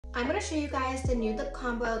I'm going to show you guys the nude lip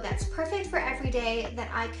combo that's perfect for every day that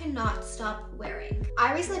I cannot stop wearing.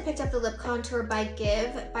 I recently picked up the lip contour by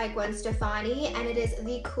Give by Gwen Stefani, and it is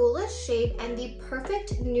the coolest shade and the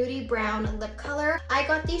perfect nudie brown lip color. I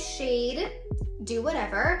got the shade Do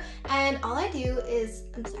Whatever, and all I do is,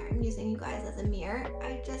 I'm sorry, I'm using you guys as a mirror.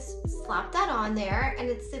 I just slap that on there, and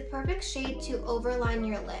it's the perfect shade to overline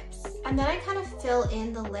your lips. And then I kind of fill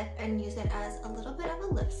in the lip and use it as a little bit of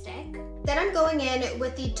a lipstick. Then I'm going in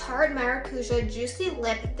with the Tarte Maracuja Juicy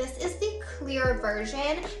Lip. This is the clear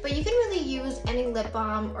version, but you can really use any lip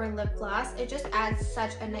balm or lip gloss. It just adds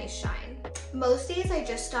such a nice shine. Most days I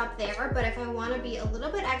just stop there, but if I want to be a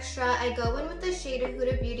little bit extra, I go in with the shade of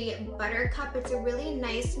Huda Beauty Buttercup. It's a really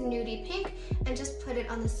nice nudie pink, and just put it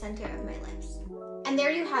on the center of my lips. And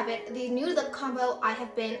there you have it, the nude lip combo I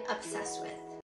have been obsessed with.